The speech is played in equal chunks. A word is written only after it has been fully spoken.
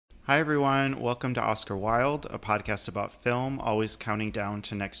Hi, everyone. Welcome to Oscar Wild, a podcast about film, always counting down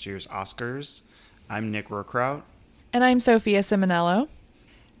to next year's Oscars. I'm Nick Rohrkraut. And I'm Sophia Simonello.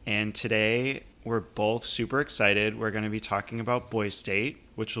 And today we're both super excited. We're going to be talking about Boys State,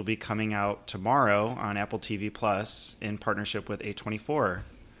 which will be coming out tomorrow on Apple TV Plus in partnership with A24.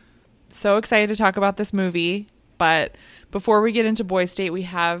 So excited to talk about this movie. But before we get into Boys State, we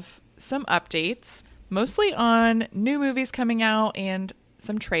have some updates, mostly on new movies coming out and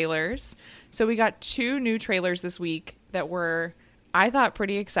some trailers. So we got 2 new trailers this week that were, I thought,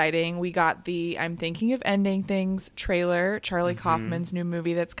 pretty exciting. We got the I'm Thinking of Ending Things trailer, Charlie Kaufman's new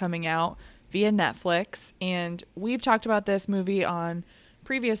movie that's coming out via Netflix. And we've talked about this movie on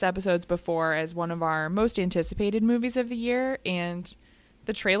previous episodes before as one of our most anticipated movies of the year. And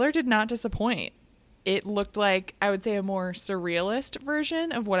the trailer did not disappoint. It looked like, I would say, a more surrealist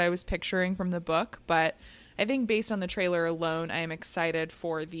version of what I was picturing from the book, but I think based on the trailer alone, I am excited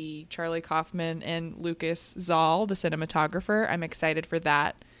for the Charlie Kaufman and Lucas Zoll, the cinematographer. I'm excited for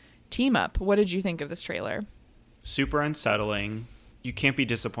that team up. What did you think of this trailer? Super unsettling. You can't be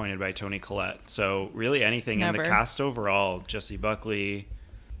disappointed by Toni Collette. So really anything. Never. In the cast overall, Jessie Buckley,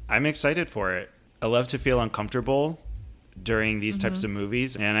 I'm excited for it. I love to feel uncomfortable during these types of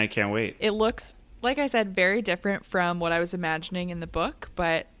movies, and I can't wait. It looks, like I said, very different from what I was imagining in the book,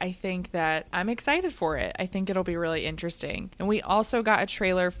 but I think that I'm excited for it. I think it'll be really interesting. And we also got a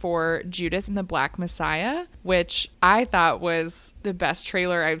trailer for Judas and the Black Messiah, which I thought was the best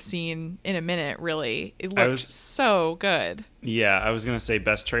trailer I've seen in a minute, really. It looked so good. Yeah, I was going to say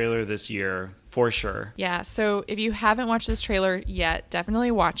best trailer this year, for sure. Yeah, so if you haven't watched this trailer yet, definitely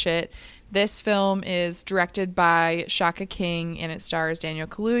watch it. This film is directed by Shaka King, and it stars Daniel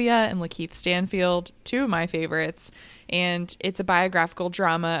Kaluuya and Lakeith Stanfield, 2 of my favorites. And it's a biographical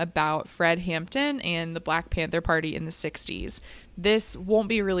drama about Fred Hampton and the Black Panther Party in the 60s. This won't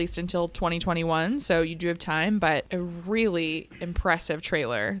be released until 2021, so you do have time, but a really impressive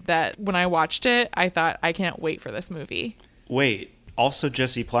trailer that when I watched it, I thought, I can't wait for this movie. Wait, also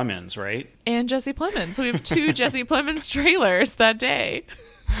Jesse Plemons, right? And Jesse Plemons. So we have 2 Jesse Plemons trailers that day.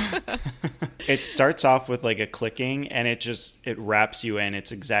 It starts off with like a clicking and it wraps you in.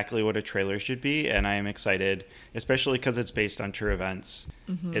 It's exactly what a trailer should be, and I am excited, especially because it's based on true events.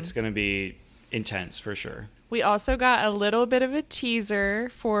 It's going to be intense for sure. We also got a little bit of a teaser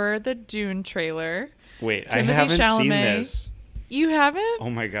for the Dune trailer. Wait, Timothée I haven't Chalamet. seen this. You haven't? Oh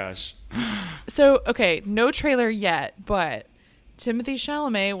my gosh. So, okay, no trailer yet, but Timothée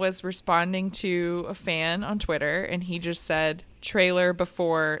Chalamet was responding to a fan on Twitter, and he just said, trailer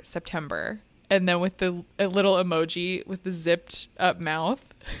before September. And then with a little emoji with the zipped up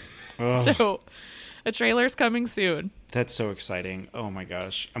mouth. Oh. So, a trailer's coming soon. That's so exciting. Oh my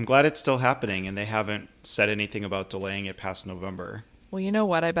gosh. I'm glad it's still happening and they haven't said anything about delaying it past November. Well, you know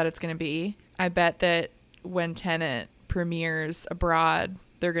what I bet it's going to be? I bet that when Tenet premieres abroad,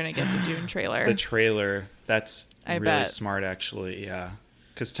 they're going to get the Dune trailer. The trailer. That's I really bet. smart, actually. Yeah.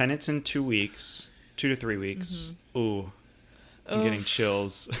 Because Tenet's in 2 weeks, 2 to 3 weeks. Ooh. I'm getting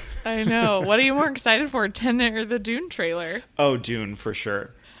chills. I know. What are you more excited for, Tenet or the Dune trailer? Oh, Dune, for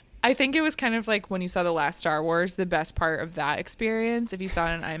sure. I think it was kind of like when you saw the last Star Wars, the best part of that experience, if you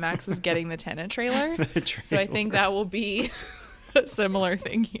saw it in IMAX, was getting the Tenet trailer. So I think that will be a similar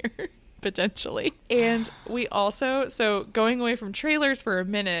thing here, potentially. And we also, so going away from trailers for a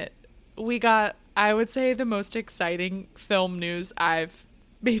minute, we got, I would say, the most exciting film news I've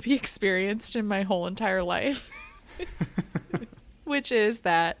maybe experienced in my whole entire life. Which is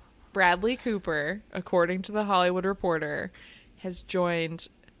that Bradley Cooper, according to The Hollywood Reporter, has joined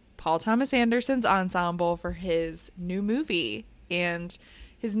Paul Thomas Anderson's ensemble for his new movie. And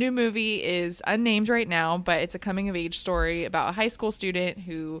his new movie is unnamed right now, but it's a coming-of-age story about a high school student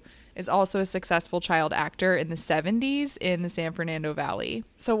who is also a successful child actor in the 70s in the San Fernando Valley.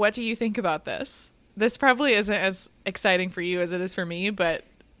 So what do you think about this? This probably isn't as exciting for you as it is for me, but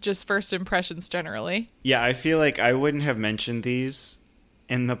just first impressions generally. Yeah, I feel like I wouldn't have mentioned these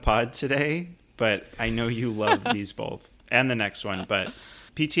in the pod today, but I know you love these both and the next one, but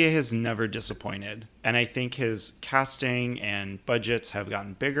PTA has never disappointed. And I think his casting and budgets have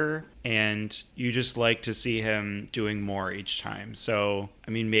gotten bigger, and you just like to see him doing more each time. So, I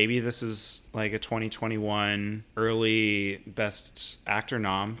mean, maybe this is like a 2021 early Best Actor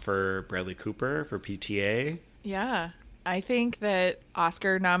nom for Bradley Cooper for PTA. Yeah. I think that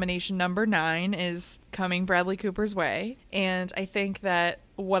Oscar nomination number 9 is coming Bradley Cooper's way. And I think that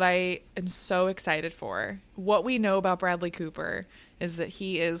what I am so excited for, what we know about Bradley Cooper, is that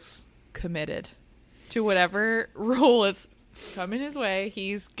he is committed to whatever role is coming his way.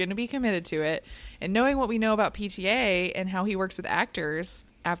 He's going to be committed to it. And knowing what we know about PTA and how he works with actors,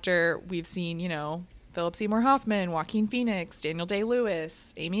 after we've seen, Philip Seymour Hoffman, Joaquin Phoenix, Daniel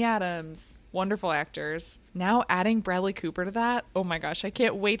Day-Lewis, Amy Adams, wonderful actors. Now adding Bradley Cooper to that, oh my gosh, I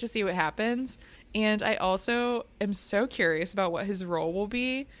can't wait to see what happens. And I also am so curious about what his role will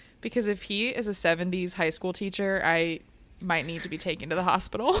be, because if he is a 70s high school teacher, I might need to be taken to the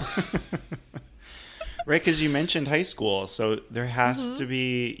hospital. Right, because you mentioned high school, so there has to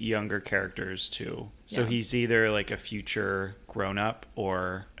be younger characters too. So he's either like a future grown-up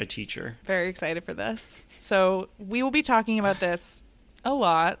or a teacher. Very excited for this. So we will be talking about this a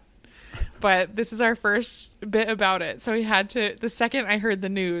lot, but this is our first bit about it. So we had to, the second I heard the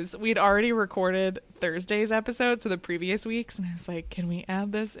news, we'd already recorded Thursday's episode, so the previous weeks, and I was like, can we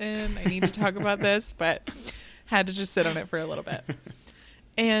add this in? I need to talk about this, but had to just sit on it for a little bit.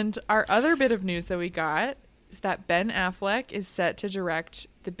 And our other bit of news that we got is that Ben Affleck is set to direct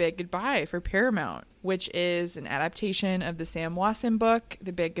The Big Goodbye for Paramount, which is an adaptation of the Sam Wasson book,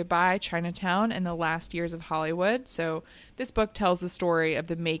 The Big Goodbye, Chinatown, and the Last Years of Hollywood. So this book tells the story of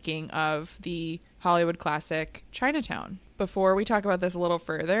the making of the Hollywood classic Chinatown. Before we talk about this a little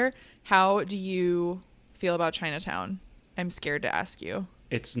further, how do you feel about Chinatown? I'm scared to ask you.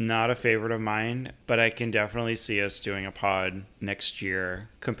 It's not a favorite of mine, but I can definitely see us doing a pod next year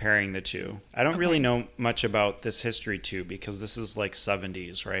comparing the two. I don't really know much about this history too, because this is like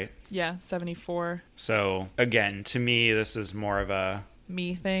 70s, right? Yeah, 74. So again, to me, this is more of a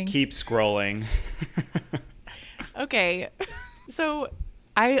me thing. Keep scrolling. Okay. So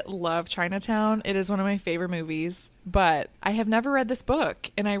I love Chinatown. It is one of my favorite movies, but I have never read this book,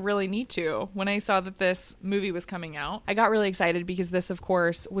 and I really need to. When I saw that this movie was coming out, I got really excited because this, of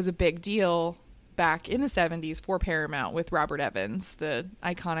course, was a big deal back in the 70s for Paramount with Robert Evans, the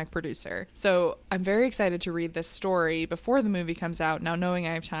iconic producer. So I'm very excited to read this story before the movie comes out, now knowing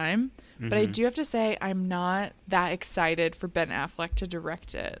I have time. But I do have to say, I'm not that excited for Ben Affleck to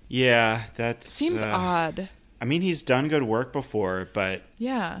direct it. Yeah, that seems odd. I mean, he's done good work before, but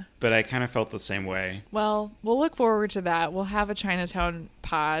yeah. But I kind of felt the same way. Well, we'll look forward to that. We'll have a Chinatown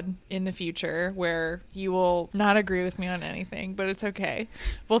pod in the future where you will not agree with me on anything, but it's okay.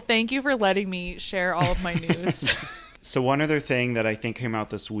 Well, thank you for letting me share all of my news. So one other thing that I think came out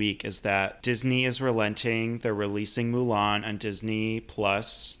this week is that Disney is relenting. They're releasing Mulan on Disney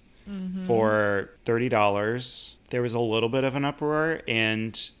Plus for $30. There was a little bit of an uproar,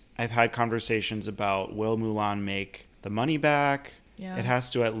 and I've had conversations about, will Mulan make the money back? Yeah. It has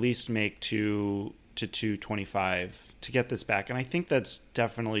to at least make $2 to $2.25 to get this back. And I think that's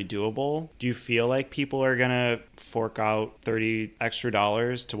definitely doable. Do you feel like people are going to fork out $30 extra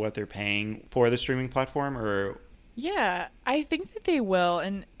to what they're paying for the streaming platform? Or yeah, I think that they will.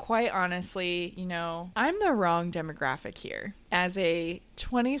 And quite honestly, I'm the wrong demographic here. As a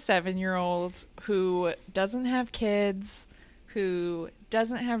 27-year-old who doesn't have kids, who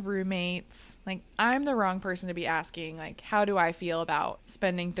doesn't have roommates, I'm the wrong person to be asking, how do I feel about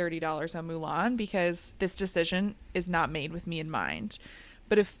spending $30 on Mulan? Because this decision is not made with me in mind.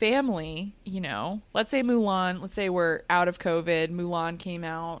 But if family, let's say we're out of COVID, Mulan came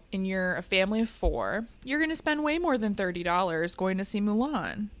out, and you're a family of 4, you're going to spend way more than $30 going to see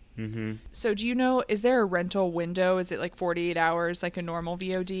Mulan. Mm-hmm. So is there a rental window? Is it 48 hours like a normal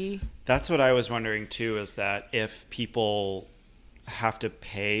VOD? That's what I was wondering too, is that if people have to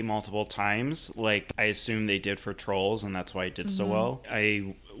pay multiple times, like I assume they did for Trolls, and that's why it did so well.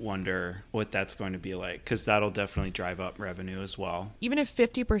 I wonder what that's going to be like, because that'll definitely drive up revenue as well. Even if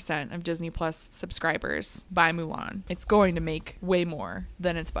 50% of Disney Plus subscribers buy Mulan, it's going to make way more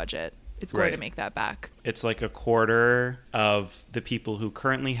than its budget. It's going to make that back. It's like a quarter of the people who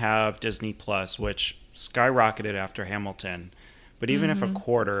currently have Disney Plus, which skyrocketed after Hamilton. But even if a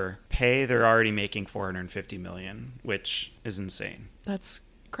quarter pay, they're already making $450 million, which is insane. That's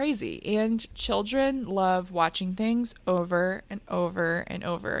crazy. And children love watching things over and over and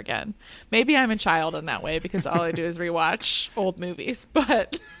over again. Maybe I'm a child in that way because all I do is rewatch old movies.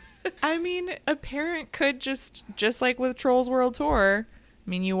 But I mean, a parent could just like with Trolls World Tour,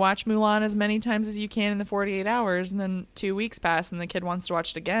 you watch Mulan as many times as you can in the 48 hours, and then 2 weeks pass and the kid wants to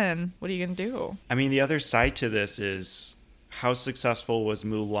watch it again. What are you going to do? The other side to this is, how successful was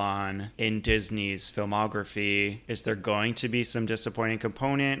Mulan in Disney's filmography? Is there going to be some disappointing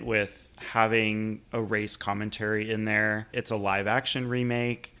component with having a race commentary in there? It's a live action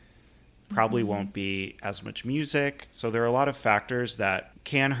remake. Probably won't be as much music. So there are a lot of factors that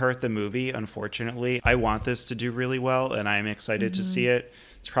can hurt the movie, unfortunately. I want this to do really well, and I'm excited to see it.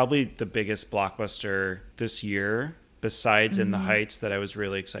 It's probably the biggest blockbuster this year, besides In the Heights, that I was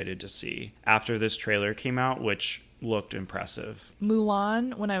really excited to see. After this trailer came out, which looked impressive.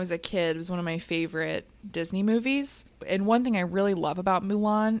 Mulan, when I was a kid, was one of my favorite Disney movies. And one thing I really love about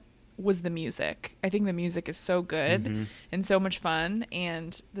Mulan was the music. I think the music is so good and so much fun,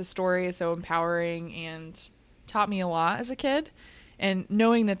 and the story is so empowering and taught me a lot as a kid. And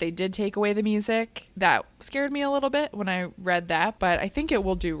knowing that they did take away the music, that scared me a little bit when I read that, but I think it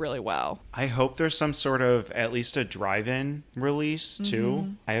will do really well. I hope there's some sort of, at least a drive-in release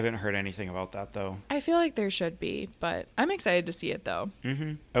too. I haven't heard anything about that though. I feel like there should be, but I'm excited to see it though.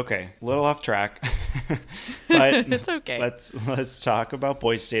 Okay, a little off track, but it's okay. Let's talk about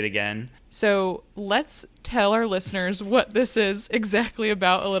Boys State again. So let's tell our listeners what this is exactly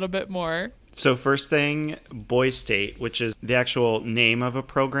about a little bit more. So first thing, Boys State, which is the actual name of a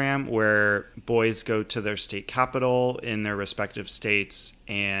program where boys go to their state capital in their respective states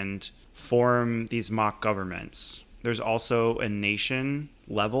and form these mock governments. There's also a nation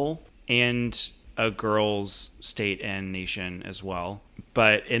level and a girls' state and nation as well.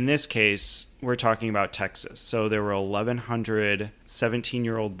 But in this case, we're talking about Texas. So there were 1,100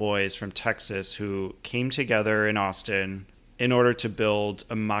 17-year-old boys from Texas who came together in Austin in order to build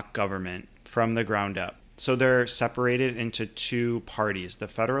a mock government from the ground up. So they're separated into two parties, the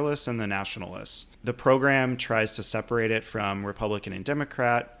Federalists and the Nationalists. The program tries to separate it from Republican and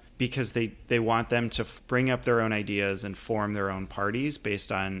Democrat because they want them to bring up their own ideas and form their own parties based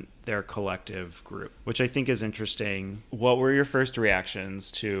on their collective group, which I think is interesting. What were your first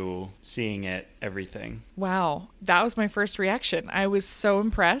reactions to seeing it, everything? Wow, that was my first reaction. I was so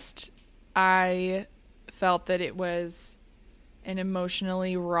impressed. I felt that it was an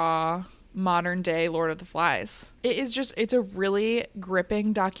emotionally raw modern day Lord of the Flies. It's a really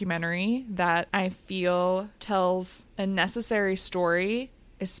gripping documentary that I feel tells a necessary story,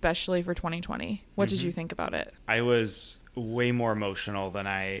 especially for 2020. What did you think about it? I was way more emotional than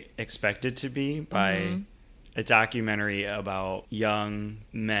I expected to be by a documentary about young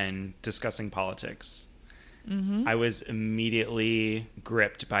men discussing politics. I was immediately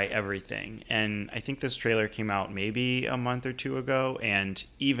gripped by everything. And I think this trailer came out maybe a month or two ago, and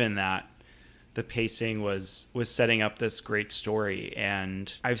even that, the pacing was setting up this great story.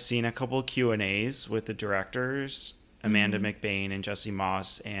 And I've seen a couple Q&As with the directors, Amanda McBain and Jesse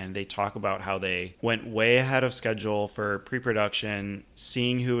Moss, and they talk about how they went way ahead of schedule for pre-production,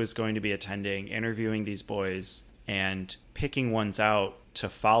 seeing who was going to be attending, interviewing these boys, and picking ones out to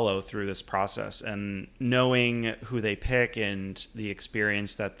follow through this process. And knowing who they pick and the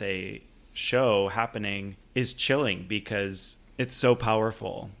experience that they show happening is chilling because it's so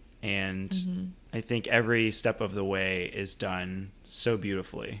powerful. And I think every step of the way is done so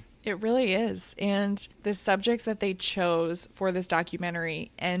beautifully. It really is. And the subjects that they chose for this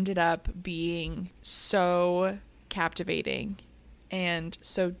documentary ended up being so captivating and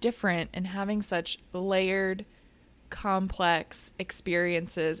so different and having such layered, complex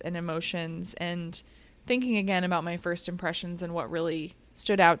experiences and emotions. And thinking again about my first impressions and what really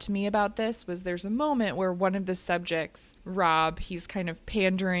stood out to me about this was there's a moment where one of the subjects, Rob, he's kind of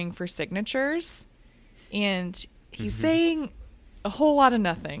pandering for signatures, and he's saying a whole lot of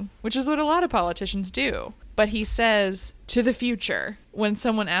nothing, which is what a lot of politicians do. But he says to the future when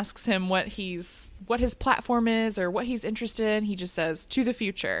someone asks him what his platform is or what he's interested in, he just says to the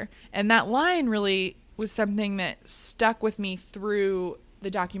future. And that line really was something that stuck with me through the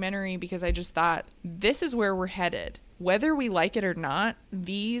documentary because I just thought, this is where we're headed. Whether we like it or not,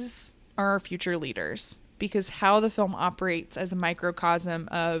 these are our future leaders, because how the film operates as a microcosm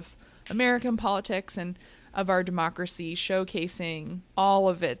of American politics and of our democracy, showcasing all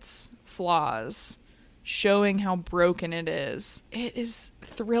of its flaws, showing how broken it is. It is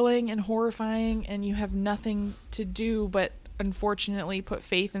thrilling and horrifying, and you have nothing to do but unfortunately put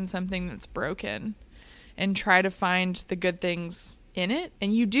faith in something that's broken and try to find the good things in it.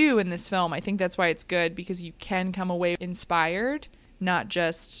 And you do in this film. I think that's why it's good, because you can come away inspired, not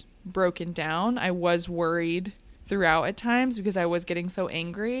just broken down. I was worried throughout at times because I was getting so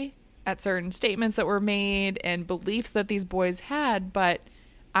angry at certain statements that were made and beliefs that these boys had, but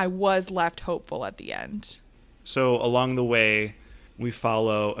I was left hopeful at the end. So along the way, we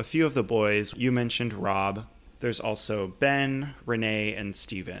follow a few of the boys. You mentioned Rob. There's also Ben, Renee, and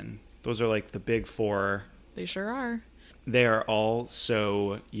Steven. Those are like the big four. They sure are. They are all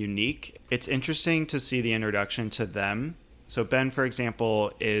so unique. It's interesting to see the introduction to them. So Ben, for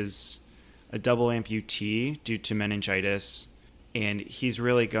example, is a double amputee due to meningitis, and he's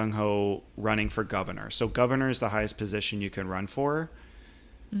really gung-ho running for governor. So governor is the highest position you can run for.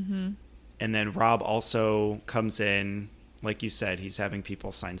 And then Rob also comes in, like you said, he's having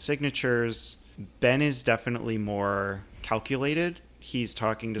people sign signatures. Ben is definitely more calculated he's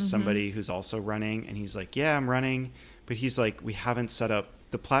talking to somebody who's also running, and he's like, yeah, I'm running. But he's like, we haven't set up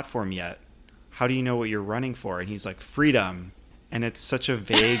the platform yet. How do you know what you're running for? And he's like, freedom. And it's such a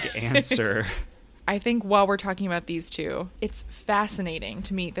vague answer. I think while we're talking about these two, it's fascinating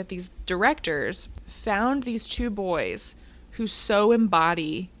to me that these directors found these two boys who so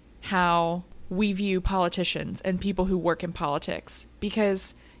embody how we view politicians and people who work in politics.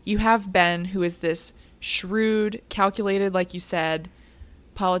 Because you have Ben, who is this shrewd, calculated, like you said,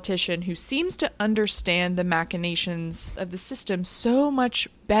 politician who seems to understand the machinations of the system so much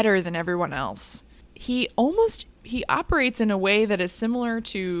better than everyone else. He operates in a way that is similar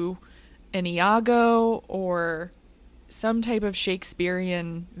to an Iago or some type of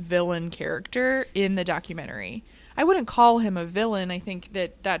Shakespearean villain character in the documentary. I wouldn't call him a villain. I think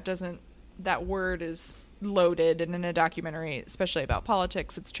that word is loaded, and in a documentary, especially about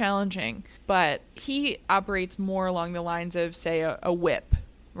politics, it's challenging. But he operates more along the lines of, say, a whip,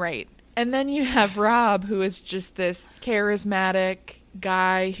 right? And then you have Rob, who is just this charismatic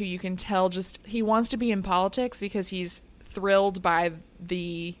guy who you can tell he wants to be in politics because he's thrilled by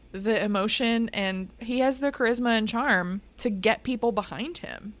the emotion, and he has the charisma and charm to get people behind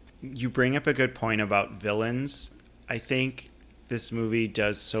him. You bring up a good point about villains. I think this movie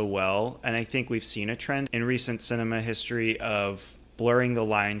does so well, and I think we've seen a trend in recent cinema history of blurring the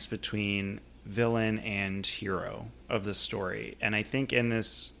lines between villain and hero of the story. And I think in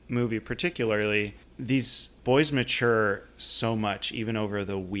this movie particularly, these boys mature so much even over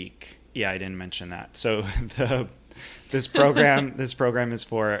the week. Yeah, I didn't mention that. So this program is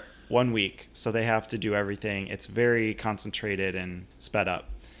for 1 week, so they have to do everything. It's very concentrated and sped up.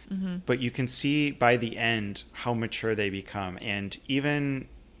 Mm-hmm. But you can see by the end how mature they become, and even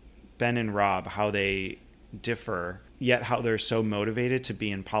Ben and Rob, how they differ, yet how they're so motivated to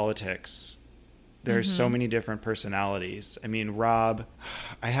be in politics. There's so many different personalities. I mean, Rob,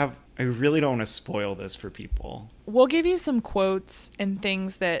 I really don't want to spoil this for people. We'll give you some quotes and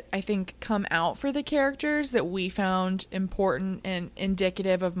things that I think come out for the characters that we found important and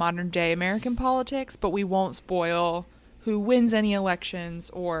indicative of modern day American politics, but we won't spoil who wins any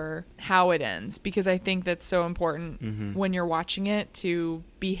elections or how it ends, because I think that's so important when you're watching it to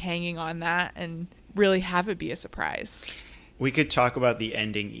be hanging on that and really have it be a surprise. We could talk about the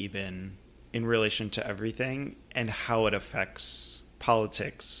ending even in relation to everything and how it affects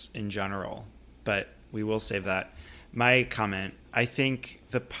politics in general, but we will save that. My comment, I think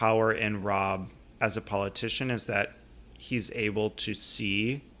the power in Rob as a politician is that he's able to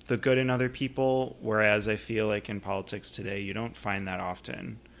see the good in other people, whereas I feel like in politics today you don't find that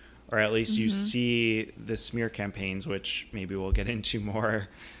often, or at least you see the smear campaigns, which maybe we'll get into more,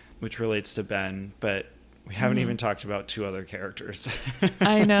 which relates to Ben, but we haven't even talked about two other characters.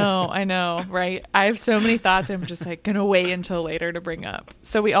 I know, right? I have so many thoughts I'm just like gonna wait until later to bring up.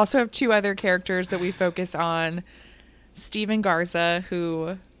 So we also have two other characters that we focus on. Steven Garza,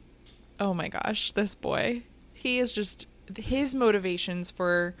 who, oh my gosh, this boy, he is just, his motivations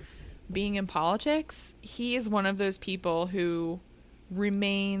for being in politics, he is one of those people who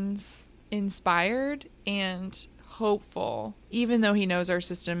remains inspired and hopeful, even though he knows our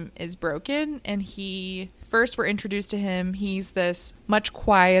system is broken. And we're introduced to him, he's this much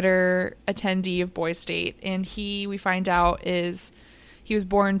quieter attendee of Boys State, and we find out he was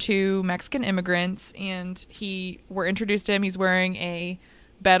born to Mexican immigrants, and we're introduced to him, he's wearing a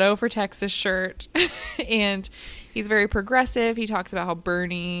Beto for Texas shirt, and he's very progressive. He talks about how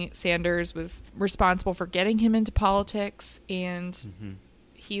Bernie Sanders was responsible for getting him into politics, and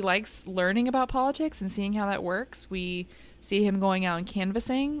he likes learning about politics and seeing how that works. We see him going out and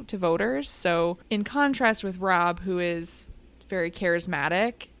canvassing to voters. So in contrast with Rob, who is very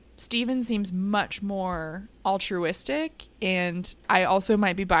charismatic, Steven seems much more altruistic, and I also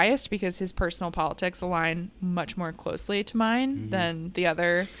might be biased because his personal politics align much more closely to mine than the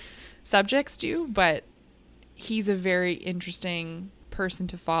other subjects do, but he's a very interesting person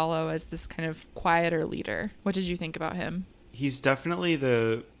to follow as this kind of quieter leader. What did you think about him? He's definitely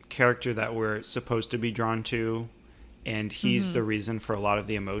the character that we're supposed to be drawn to, and he's the reason for a lot of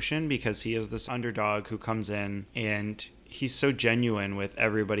the emotion, because he is this underdog who comes in and he's so genuine with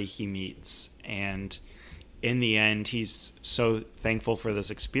everybody he meets, and in the end he's so thankful for this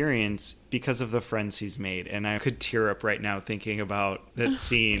experience because of the friends he's made. And I could tear up right now thinking about that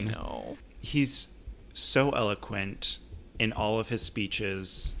scene. I know. He's so eloquent in all of his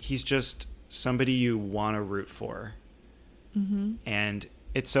speeches. He's just somebody you want to root for. And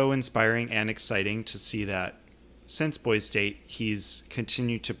it's so inspiring and exciting to see that since Boys State, he's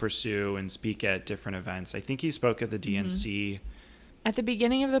continued to pursue and speak at different events. I think he spoke at the DNC. At the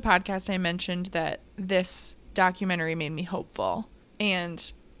beginning of the podcast, I mentioned that this documentary made me hopeful.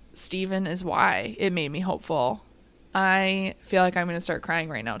 And Steven is why it made me hopeful. I feel like I'm going to start crying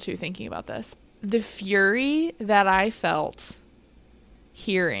right now too, thinking about this. The fury that I felt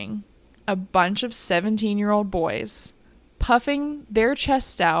hearing a bunch of 17-year-old boys puffing their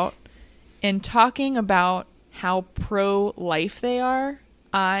chests out and talking about how pro-life they are,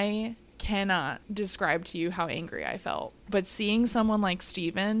 I cannot describe to you how angry I felt. But seeing someone like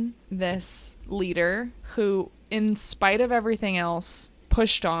Steven, this leader who, in spite of everything else,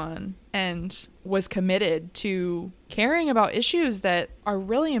 pushed on and was committed to caring about issues that are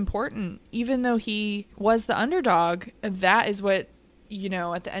really important, even though he was the underdog, that is what, you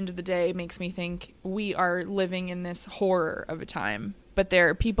know, at the end of the day makes me think we are living in this horror of a time. But there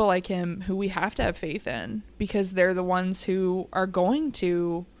are people like him who we have to have faith in, because they're the ones who are going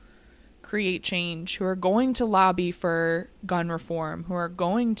to create change, who are going to lobby for gun reform, who are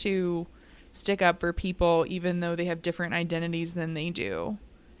going to stick up for people even though they have different identities than they do,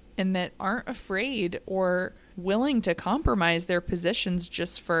 and that aren't afraid or willing to compromise their positions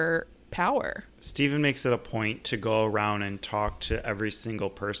just for power. Steven makes it a point to go around and talk to every single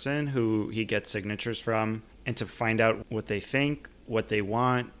person who he gets signatures from and to find out what they think, what they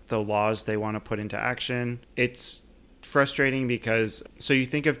want, the laws they want to put into action. It's frustrating because, so you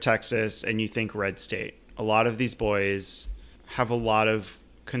think of Texas and you think red state. A lot of these boys have a lot of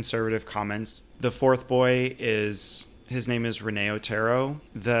conservative comments. The fourth boy his name is Rene Otero.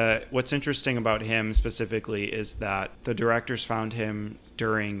 What's interesting about him specifically is that the directors found him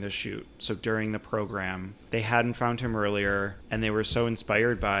during the shoot, so during the program. They hadn't found him earlier, and they were so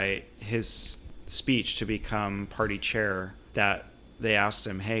inspired by his speech to become party chair that they asked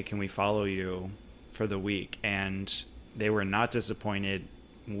him, hey, can we follow you for the week? And they were not disappointed.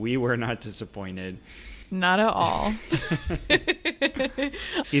 We were not disappointed. Not at all.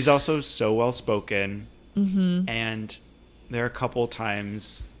 He's also so well spoken. Mm-hmm. And there are a couple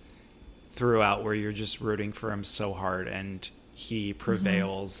times throughout where you're just rooting for him so hard, and he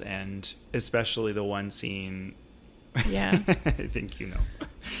prevails. Mm-hmm. And especially the one scene. Yeah. I think you know.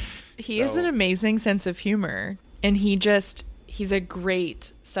 He has an amazing sense of humor, and he's a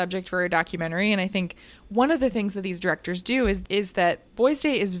great subject for a documentary. And I think one of the things that these directors do is that Boys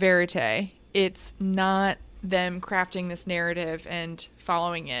State is verite. It's not them crafting this narrative and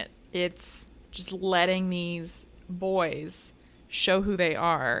following it. It's just letting these boys show who they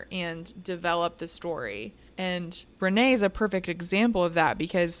are and develop the story. And Rene is a perfect example of that,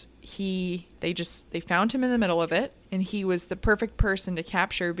 because they found him in the middle of it, and he was the perfect person to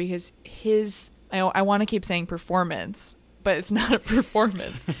capture, because I want to keep saying performance, but it's not a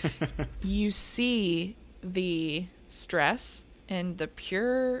performance. You see the stress and the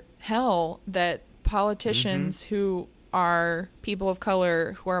pure hell that politicians who are people of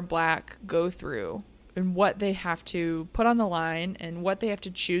color, who are Black, go through, and what they have to put on the line and what they have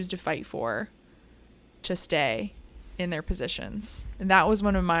to choose to fight for to stay in their positions. And that was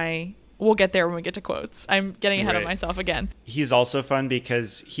one of we'll get there when we get to quotes. I'm getting ahead of myself again. He's also fun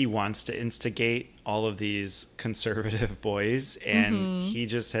because he wants to instigate all of these conservative boys, and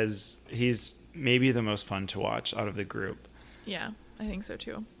he's maybe the most fun to watch out of the group. Yeah, I think so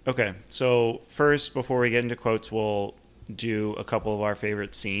too. Okay, so first, before we get into quotes, we'll do a couple of our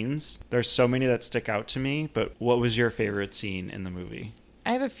favorite scenes. There's so many that stick out to me, but what was your favorite scene in the movie?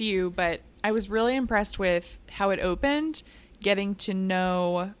 I have a few, but I was really impressed with how it opened, getting to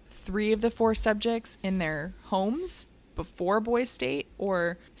know 3 of the 4 subjects in their homes before Boys State,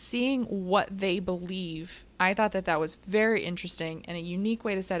 or seeing what they believe. I thought that was very interesting and a unique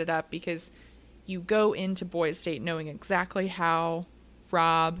way to set it up, because you go into Boys State knowing exactly how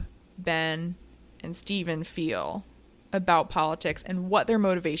Rob, Ben, and Steven feel about politics and what their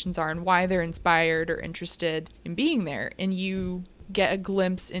motivations are and why they're inspired or interested in being there. And you get a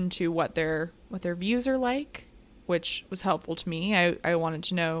glimpse into what their views are like, which was helpful to me. I wanted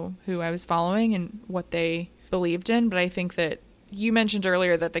to know who I was following and what they believed in. But I think that you mentioned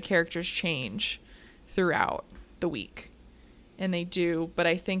earlier that the characters change throughout the week, and they do. But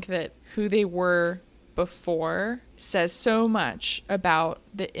I think that who they were before says so much about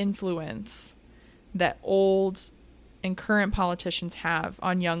the influence that old and current politicians have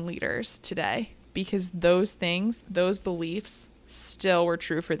on young leaders today, because those things, those beliefs still were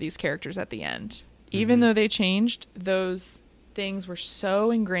true for these characters at the end. Even though they changed, those things were so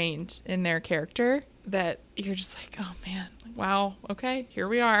ingrained in their character that you're just like, oh man, wow, okay, here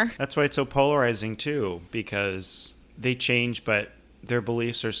we are. That's why it's so polarizing too, because they change, but their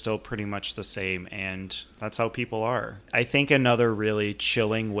beliefs are still pretty much the same, and that's how people are. I think another really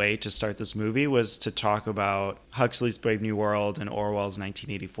chilling way to start this movie was to talk about Huxley's Brave New World and Orwell's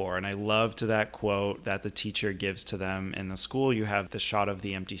 1984. And I loved that quote that the teacher gives to them in the school. You have the shot of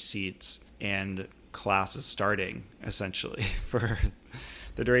the empty seats, and class is starting, essentially, for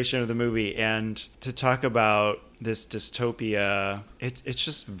the duration of the movie. And to talk about this dystopia, it's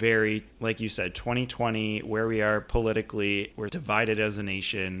just very, like you said, 2020, where we are politically, we're divided as a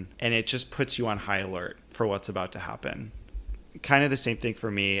nation, and it just puts you on high alert for what's about to happen. Kind of the same thing for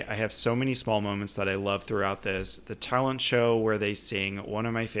me. I have so many small moments that I love throughout this. The talent show where they sing one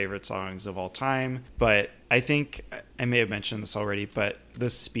of my favorite songs of all time, but I think I may have mentioned this already, but the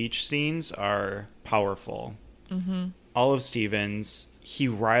speech scenes are powerful. Mm-hmm. Olive Stevens, he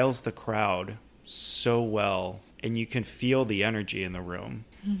riles the crowd so well, and you can feel the energy in the room.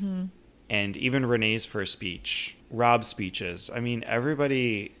 Mm-hmm. And even Renee's first speech, Rob's speeches. I mean,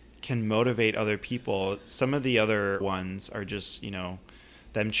 everybody can motivate other people. Some of the other ones are just,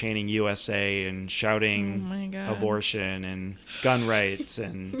 them chanting USA and shouting abortion and gun rights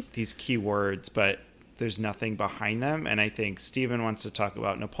and these key words, but there's nothing behind them. And I think Steven wants to talk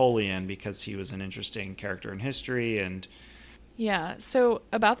about Napoleon because he was an interesting character in history. And yeah, so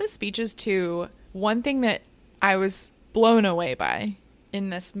about the speeches too, one thing that I was blown away by in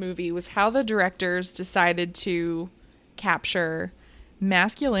this movie was how the directors decided to capture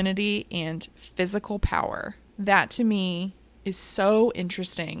masculinity and physical power. That to me is so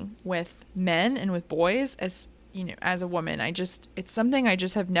interesting with men and with boys. As as a woman, it's something I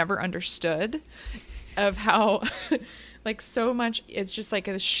just have never understood, of how like so much it's just like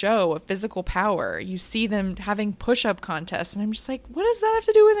a show of physical power. You see them having push-up contests, and I'm just like, what does that have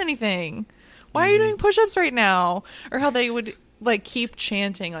to do with anything? Why are you doing push-ups right now? Or how they would like keep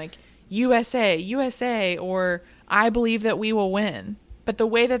chanting like USA, USA, or I believe that we will win. But the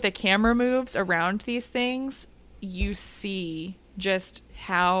way that the camera moves around these things, you see just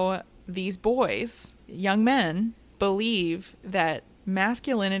how these boys, young men, believe that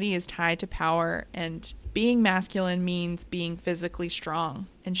masculinity is tied to power, and being masculine means being physically strong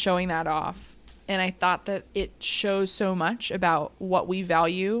and showing that off. And I thought that it shows so much about what we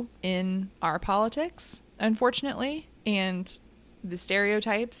value in our politics, unfortunately, and the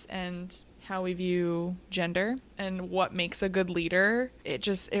stereotypes and how we view gender and what makes a good leader. It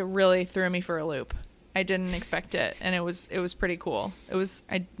really threw me for a loop. I didn't expect it, and it was pretty cool.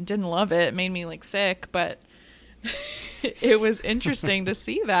 I didn't love it. It made me like sick, but it was interesting to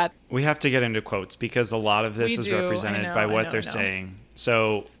see that. We have to get into quotes because a lot of this is represented by what they're saying.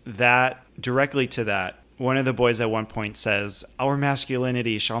 So that directly to that, one of the boys at one point says, "Our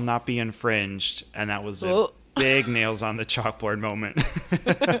masculinity shall not be infringed," and that was a big nails on the chalkboard moment.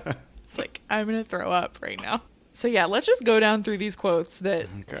 It's like, I'm gonna throw up right now. So yeah, let's just go down through these quotes that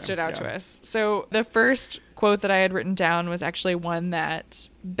stood out to us. So the first quote that I had written down was actually one that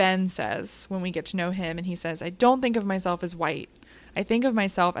Ben says when we get to know him, and he says, "I don't think of myself as white. I think of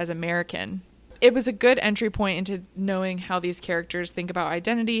myself as American." It was a good entry point into knowing how these characters think about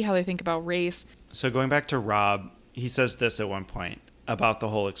identity, how they think about race. So going back to Rob, he says this at one point about the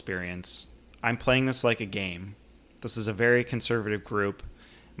whole experience. "I'm playing this like a game. This is a very conservative group.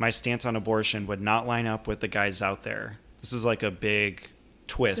 My stance on abortion would not line up with the guys out there. This is like a big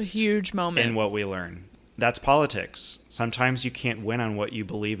twist. It's a huge moment in what we learn. That's politics. Sometimes you can't win on what you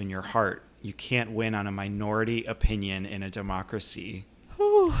believe in your heart. You can't win on a minority opinion in a democracy."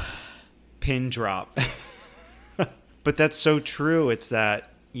 Whew. Pin drop. But that's so true. It's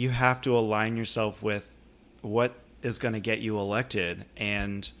that you have to align yourself with what is going to get you elected.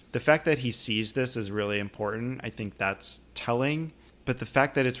 And the fact that he sees this is really important. I think that's telling. But the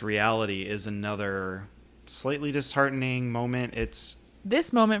fact that it's reality is another slightly disheartening moment.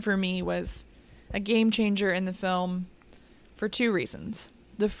 This moment for me was a game changer in the film for two reasons.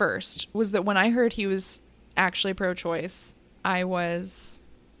 The first was that when I heard he was actually pro-choice, I was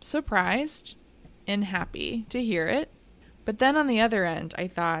surprised and happy to hear it. But then on the other end, I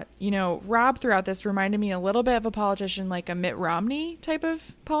thought, Rob throughout this reminded me a little bit of a politician like a Mitt Romney type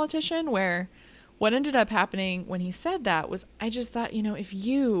of politician, where what ended up happening when he said that was, I just thought, if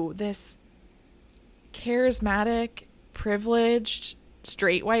you, this charismatic, privileged,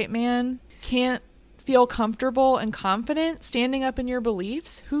 straight white man, can't feel comfortable and confident standing up in your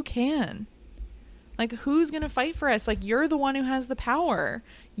beliefs, who can? Like, who's going to fight for us? Like, you're the one who has the power.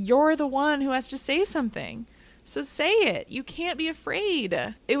 You're the one who has to say something. So say it. You can't be afraid.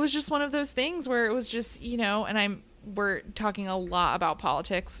 It was just one of those things where it was just, and we're talking a lot about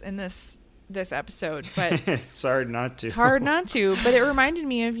politics in this episode, but it's hard not to. It's hard not to, but it reminded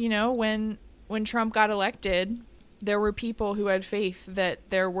me of, when Trump got elected there were people who had faith that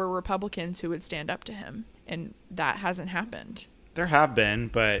there were Republicans who would stand up to him, and that hasn't happened. There have been,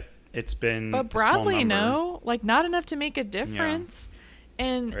 but it's been but broadly, no, like not enough to make a difference. Yeah.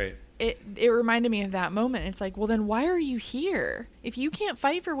 And right. It reminded me of that moment. It's like, well, then why are you here? If you can't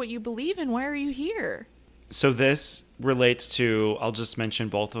fight for what you believe in, why are you here? So this relates to, I'll just mention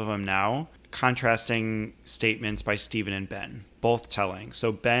both of them now, contrasting statements by Stephen and Ben, both telling.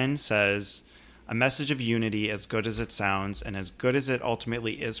 So Ben says, a message of unity, as good as it sounds and as good as it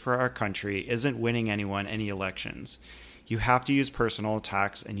ultimately is for our country, isn't winning anyone any elections. You have to use personal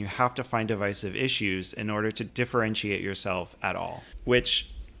attacks and you have to find divisive issues in order to differentiate yourself at all. Which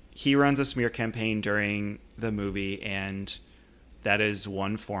he runs a smear campaign during the movie, and that is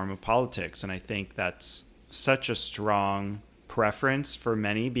one form of politics. And I think that's such a strong preference for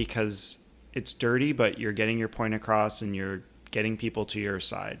many because it's dirty, but you're getting your point across and you're getting people to your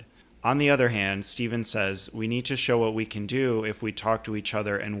side. On the other hand, Stephen says, we need to show what we can do if we talk to each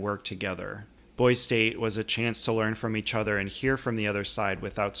other and work together. Boys State was a chance to learn from each other and hear from the other side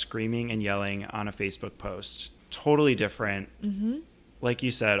without screaming and yelling on a Facebook post. Totally different. Mm-hmm. Like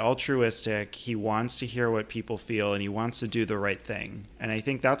you said, altruistic. He wants to hear what people feel and he wants to do the right thing. And I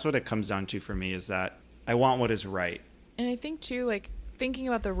think that's what it comes down to for me, is that I want what is right. And I think too, like thinking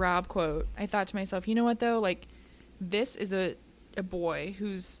about the Rob quote, I thought to myself, you know what though? Like this is a boy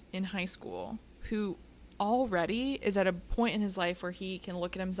who's in high school who already is at a point in his life where he can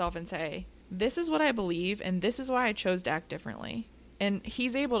look at himself and say, this is what I believe and this is why I chose to act differently. And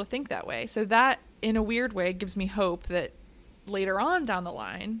he's able to think that way. So that in a weird way gives me hope that later on down the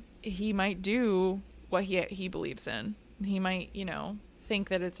line, he might do what he believes in. He might, think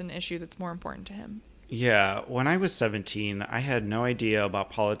that it's an issue that's more important to him. Yeah. When I was 17, I had no idea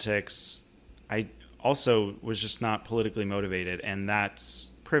about politics. I also was just not politically motivated, and that's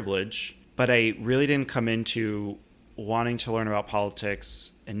privilege. But I really didn't come into wanting to learn about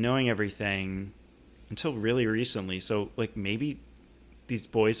politics and knowing everything until really recently. So like maybe these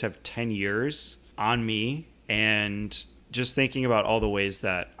boys have 10 years on me, and just thinking about all the ways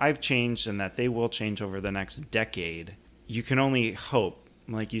that I've changed and that they will change over the next decade, you can only hope.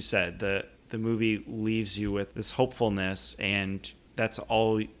 Like you said, the movie leaves you with this hopefulness, and that's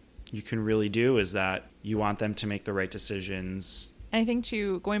all you can really do, is that you want them to make the right decisions. I think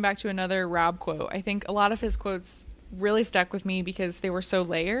too, going back to another Rob quote, I think a lot of his quotes really stuck with me because they were so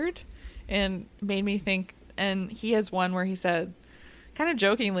layered and made me think. And he has one where he said, kind of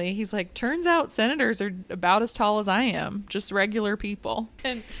jokingly, he's like, turns out senators are about as tall as I am, just regular people.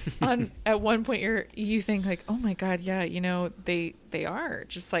 And at one point you think like, oh my God, yeah, they are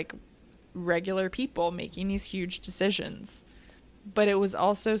just like regular people making these huge decisions. But it was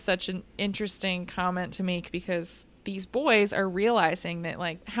also such an interesting comment to make because these boys are realizing that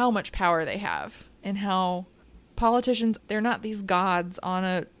like how much power they have and how politicians, they're not these gods on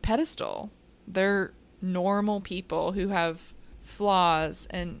a pedestal. They're normal people who have flaws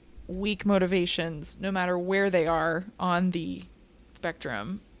and weak motivations no matter where they are on the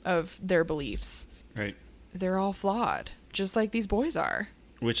spectrum of their beliefs. Right. They're all flawed, just like these boys are.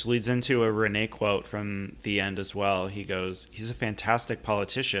 Which leads into a Renee quote from the end as well. He goes, he's a fantastic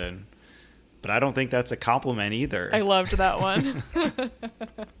politician, but I don't think that's a compliment either. I loved that one.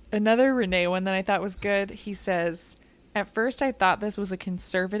 Another Renee one that I thought was good. He says, at first I thought this was a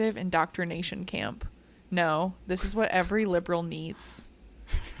conservative indoctrination camp. No, this is what every liberal needs.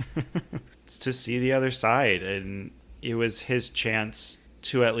 It's to see the other side. And it was his chance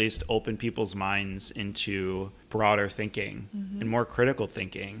to at least open people's minds into broader thinking and more critical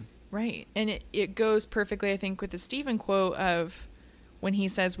thinking. Right. And it goes perfectly, I think, with the Stephen quote of when he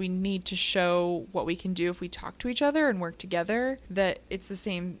says we need to show what we can do if we talk to each other and work together, that it's the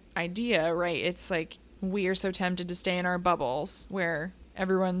same idea, right? It's like we are so tempted to stay in our bubbles where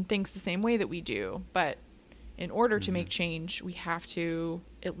everyone thinks the same way that we do. But in order to make change, we have to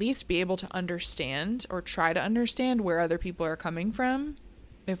at least be able to understand or try to understand where other people are coming from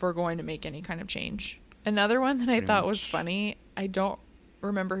if we're going to make any kind of change. Another one that I thought was funny, I don't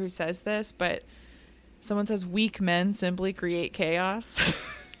remember who says this, but someone says weak men simply create chaos.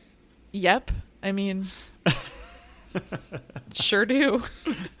 Yep. I mean, sure do.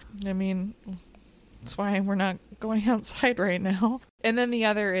 I mean, that's why we're not going outside right now. And then the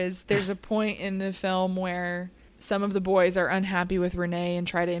other is there's a point in the film where some of the boys are unhappy with Renee and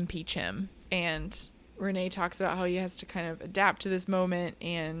try to impeach him. And Renee talks about how he has to kind of adapt to this moment.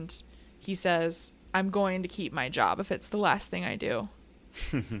 And he says, I'm going to keep my job if it's the last thing I do.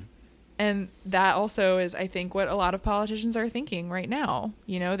 And that also is, I think, what a lot of politicians are thinking right now.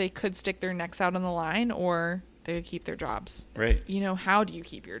 They could stick their necks out on the line or they could keep their jobs. Right. You know, how do you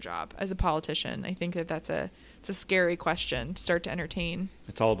keep your job as a politician? I think that it's a scary question to start to entertain.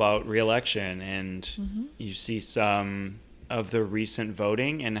 It's all about re-election, and you see some of the recent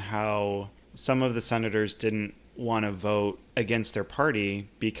voting and how some of the senators didn't want to vote against their party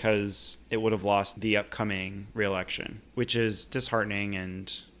because it would have lost the upcoming re-election, which is disheartening.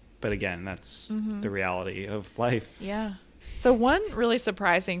 But again, that's the reality of life. Yeah. So one really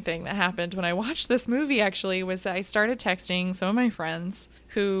surprising thing that happened when I watched this movie actually was that I started texting some of my friends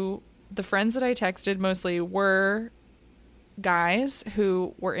the friends that I texted mostly were guys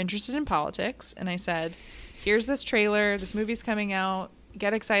who were interested in politics. And I said, here's this trailer. This movie's coming out.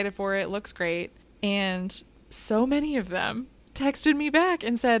 Get excited for it. Looks great. And so many of them texted me back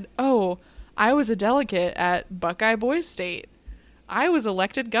and said, oh, I was a delegate at Buckeye Boys State. I was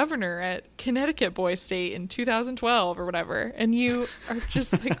elected governor at Connecticut Boys State in 2012 or whatever. And you are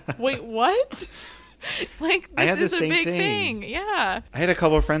just like, wait, what? Like, this is a big thing. Yeah. I had a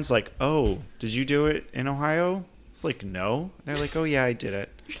couple of friends like, oh, did you do it in Ohio? It's like, no. They're like, oh, yeah, I did it.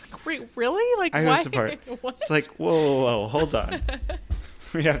 Wait, really? Like, I why? was surprised. It's like, whoa, hold on.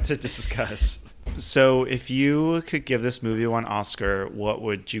 We have to discuss. So if you could give this movie one Oscar, what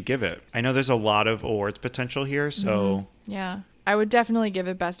would you give it? I know there's a lot of awards potential here, so... Yeah. I would definitely give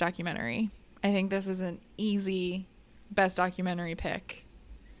it Best Documentary. I think this is an easy Best Documentary pick.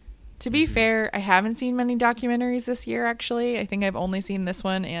 To be fair, I haven't seen many documentaries this year, actually. I think I've only seen this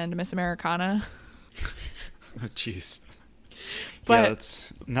one and Miss Americana. Oh, jeez. But, yeah,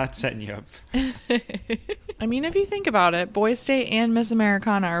 it's not setting you up. I mean, if you think about it, Boys State and Miss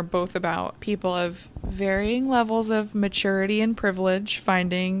Americana are both about people of varying levels of maturity and privilege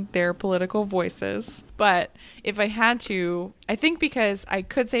finding their political voices. But if I had to, I think because I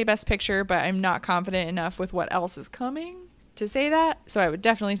could say Best Picture, but I'm not confident enough with what else is coming to say that. So I would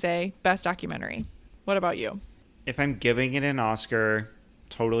definitely say Best Documentary. What about you? If I'm giving it an Oscar,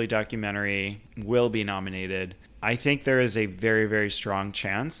 totally documentary will be nominated. I think there is a very, very strong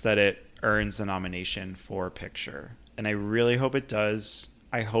chance that it earns a nomination for picture. And I really hope it does.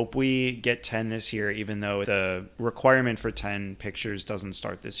 I hope we get 10 this year, even though the requirement for 10 pictures doesn't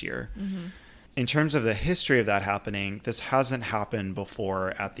start this year. In terms of the history of that happening, this hasn't happened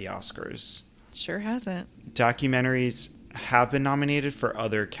before at the Oscars. Sure hasn't. Documentaries have been nominated for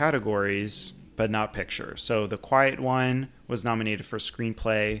other categories, but not picture. So The Quiet One was nominated for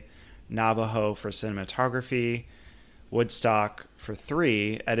screenplay, Navajo for cinematography, Woodstock for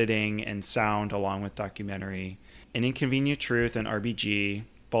 3, editing and sound along with documentary, An Inconvenient Truth and RBG,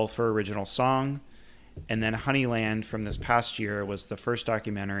 both for original song, and then Honeyland from this past year was the first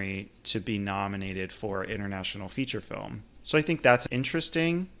documentary to be nominated for international feature film. So I think that's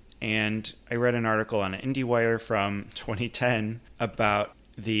interesting. And I read an article on IndieWire from 2010 about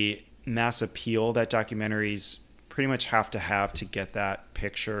the mass appeal that documentaries pretty much have to get that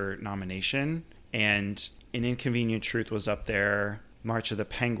picture nomination. And An Inconvenient Truth was up there, March of the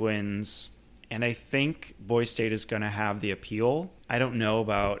Penguins, and I think Boys State is going to have the appeal. I don't know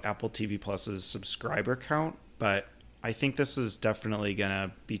about Apple TV Plus's subscriber count, but I think this is definitely going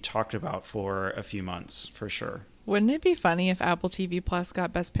to be talked about for a few months, for sure. Wouldn't it be funny if Apple TV Plus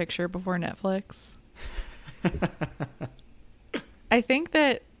got Best Picture before Netflix? I think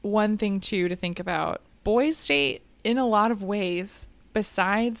that one thing, too, to think about, Boys State, in a lot of ways,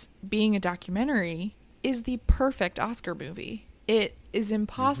 besides being a documentary, is the perfect Oscar movie. It is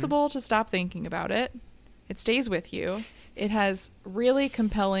impossible to stop thinking about it. It stays with you. It has really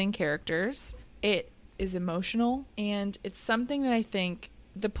compelling characters. It is emotional. And it's something that I think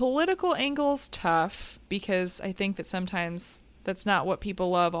the political angle's tough because I think that sometimes that's not what people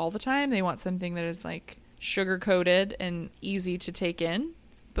love all the time. They want something that is like sugar-coated and easy to take in.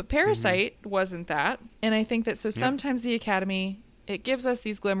 But Parasite wasn't that. And I think that sometimes the Academy, it gives us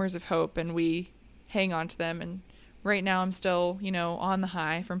these glimmers of hope and we hang on to them. And right now I'm still, on the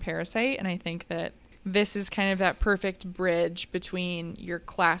high from Parasite. And I think that this is kind of that perfect bridge between your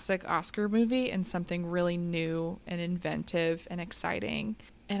classic Oscar movie and something really new and inventive and exciting.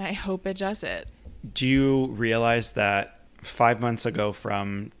 And I hope it does it. Do you realize that 5 months ago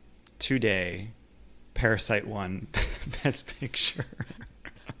from today, Parasite won Best Picture?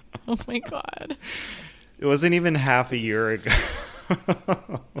 Oh my God. It wasn't even half a year ago.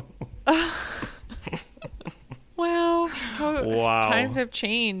 Wow. Wow. Times have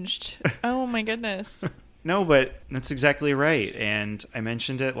changed. Oh my goodness. No, but that's exactly right. And I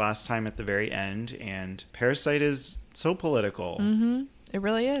mentioned it last time at the very end. And Parasite is so political. Mm-hmm. It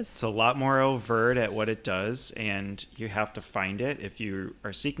really is. It's a lot more overt at what it does. And you have to find it if you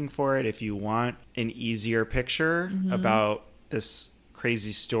are seeking for it. If you want an easier picture about this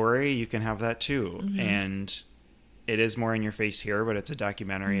crazy story, you can have that too. And it is more in your face here, but it's a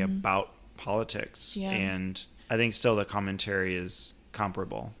documentary about politics. Yeah. And I think still the commentary is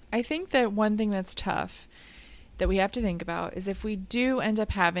comparable. I think that one thing that's tough that we have to think about is if we do end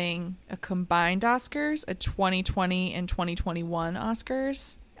up having a combined Oscars, a 2020 and 2021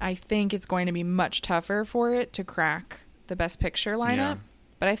 Oscars, I think it's going to be much tougher for it to crack the Best Picture lineup. Yeah.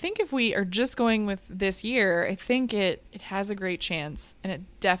 But I think if we are just going with this year, I think it has a great chance, and it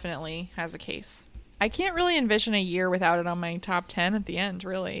definitely has a case. I can't really envision a year without it on my top 10 at the end,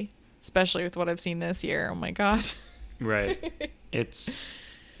 really, especially with what I've seen this year. Oh my God. Right. It's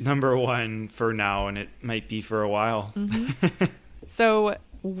number one for now, and it might be for a while. Mm-hmm. So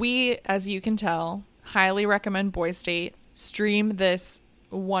we, as you can tell, highly recommend Boy State. Stream this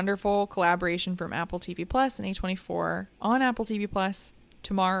wonderful collaboration from Apple TV Plus and A24 on Apple TV Plus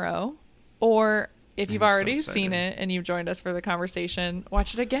tomorrow. Or if you've already seen it and you've joined us for the conversation,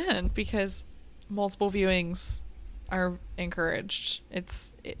 watch it again, because multiple viewings are encouraged.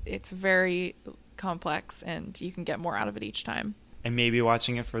 It's very complex, and you can get more out of it each time. And maybe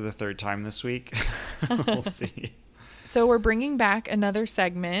watching it for the third time this week. We'll see. So we're bringing back another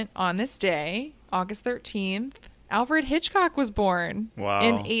segment on this day, August 13th. Alfred Hitchcock was born in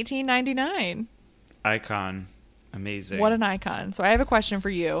 1899. Icon. Amazing. What an icon. So I have a question for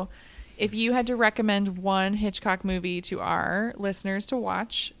you. If you had to recommend one Hitchcock movie to our listeners to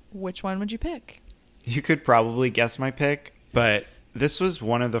watch, which one would you pick? You could probably guess my pick, but this was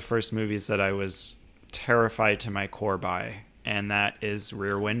one of the first movies that I was terrified to my core by, and that is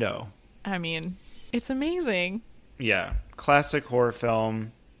Rear Window. I mean, it's amazing. Yeah. Classic horror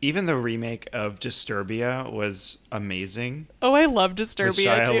film. Even the remake of Disturbia was amazing. Oh, I love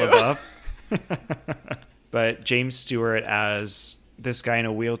Disturbia too. But James Stewart as this guy in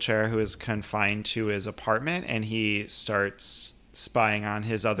a wheelchair who is confined to his apartment, and he starts spying on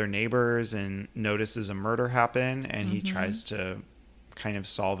his other neighbors and notices a murder happen, and he tries to kind of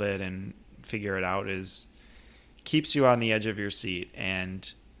solve it and figure it out. Keeps you on the edge of your seat.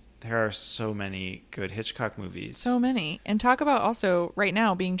 And there are so many good Hitchcock movies. So many. And talk about also right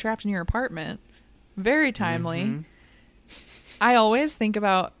now being trapped in your apartment. Very timely. Mm-hmm. I always think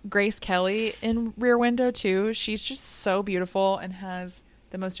about Grace Kelly in Rear Window too. She's just so beautiful and has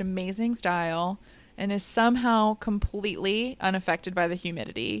the most amazing style, and is somehow completely unaffected by the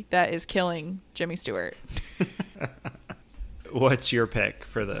humidity that is killing Jimmy Stewart. What's your pick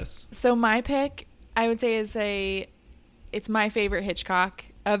for this? So my pick, I would say, it's my favorite Hitchcock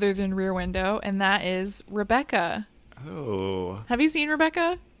other than Rear Window, and that is Rebecca. Oh. Have you seen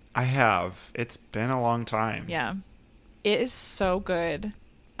Rebecca? I have. It's been a long time. Yeah. It is so good.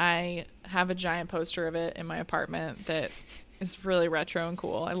 I have a giant poster of it in my apartment that is really retro and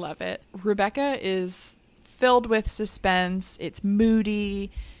cool. I love it. Rebecca is filled with suspense. It's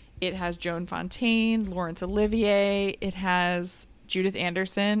moody. It has Joan Fontaine, Laurence Olivier. It has Judith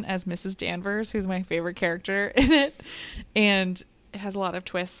Anderson as Mrs. Danvers, who's my favorite character in it. And it has a lot of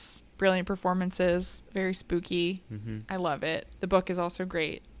twists, brilliant performances, very spooky. Mm-hmm. I love it. The book is also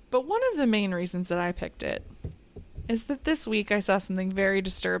great. But one of the main reasons that I picked it is that this week I saw something very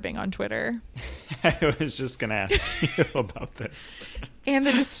disturbing on Twitter. I was just going to ask you about this. And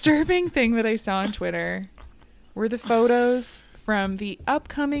the disturbing thing that I saw on Twitter were the photos from the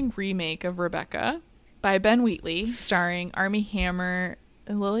upcoming remake of Rebecca by Ben Wheatley, starring Armie Hammer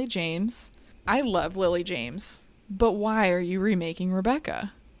and Lily James. I love Lily James, but why are you remaking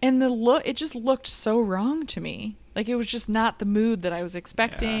Rebecca? And it just looked so wrong to me. Like, it was just not the mood that I was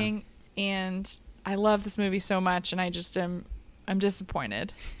expecting. Yeah. And I love this movie so much, and I'm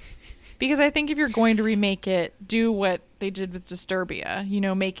disappointed. Because I think if you're going to remake it, do what they did with Disturbia.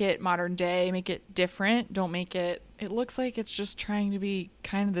 Make it modern day, make it different. Don't make it... It looks like it's just trying to be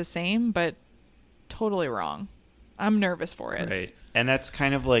kind of the same, but totally wrong. I'm nervous for it. Right. And that's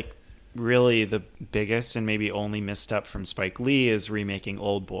kind of like really the biggest and maybe only misstep from Spike Lee is remaking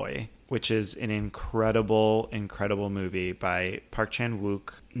Old Boy, which is an incredible, incredible movie by Park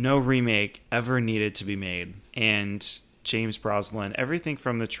Chan-wook. No remake ever needed to be made. And James Brosnan, everything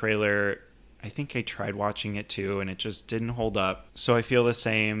from the trailer, I think I tried watching it too, and it just didn't hold up. So I feel the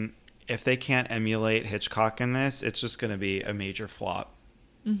same. If they can't emulate Hitchcock in this, it's just going to be a major flop.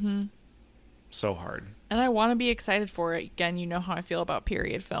 Mm-hmm. So hard. And I want to be excited for it. Again, you know how I feel about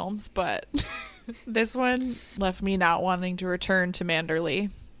period films, but this one left me not wanting to return to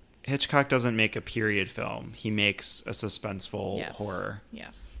Manderley. Hitchcock doesn't make a period film. He makes a suspenseful horror.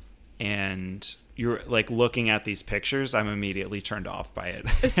 Yes. And you're like looking at these pictures, I'm immediately turned off by it.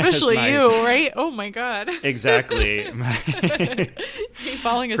 Especially you, right? Oh my God. Exactly. My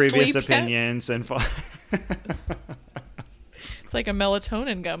falling asleep. Previous opinions and it's like a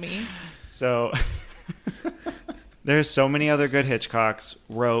melatonin gummy. So There's so many other good Hitchcocks.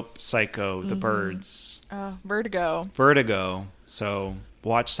 Rope, Psycho, The Birds. Vertigo. So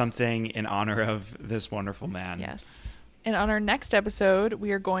watch something in honor of this wonderful man. Yes. And on our next episode,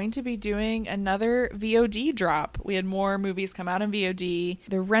 we are going to be doing another VOD drop. We had more movies come out in VOD.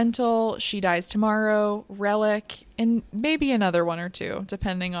 The Rental, She Dies Tomorrow, Relic, and maybe another one or two,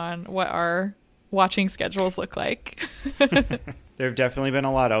 depending on what our watching schedules look like. There have definitely been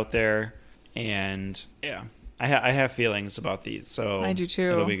a lot out there. And yeah, I have feelings about these. So I do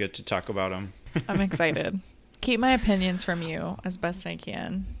too. It'll be good to talk about them. I'm excited. Keep my opinions from you as best I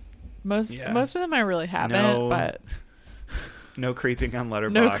can. Most of them I really haven't, but... No creeping on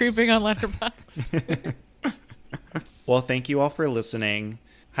Letterboxd. No creeping on Letterboxd. Well, thank you all for listening.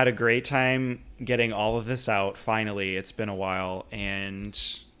 Had a great time getting all of this out. Finally, it's been a while, and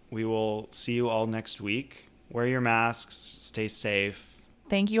we will see you all next week. Wear your masks. Stay safe.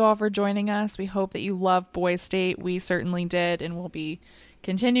 Thank you all for joining us. We hope that you love Boys State. We certainly did, and we'll be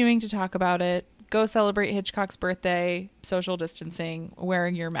continuing to talk about it. Go celebrate Hitchcock's birthday, social distancing,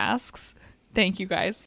 wearing your masks. Thank you, guys.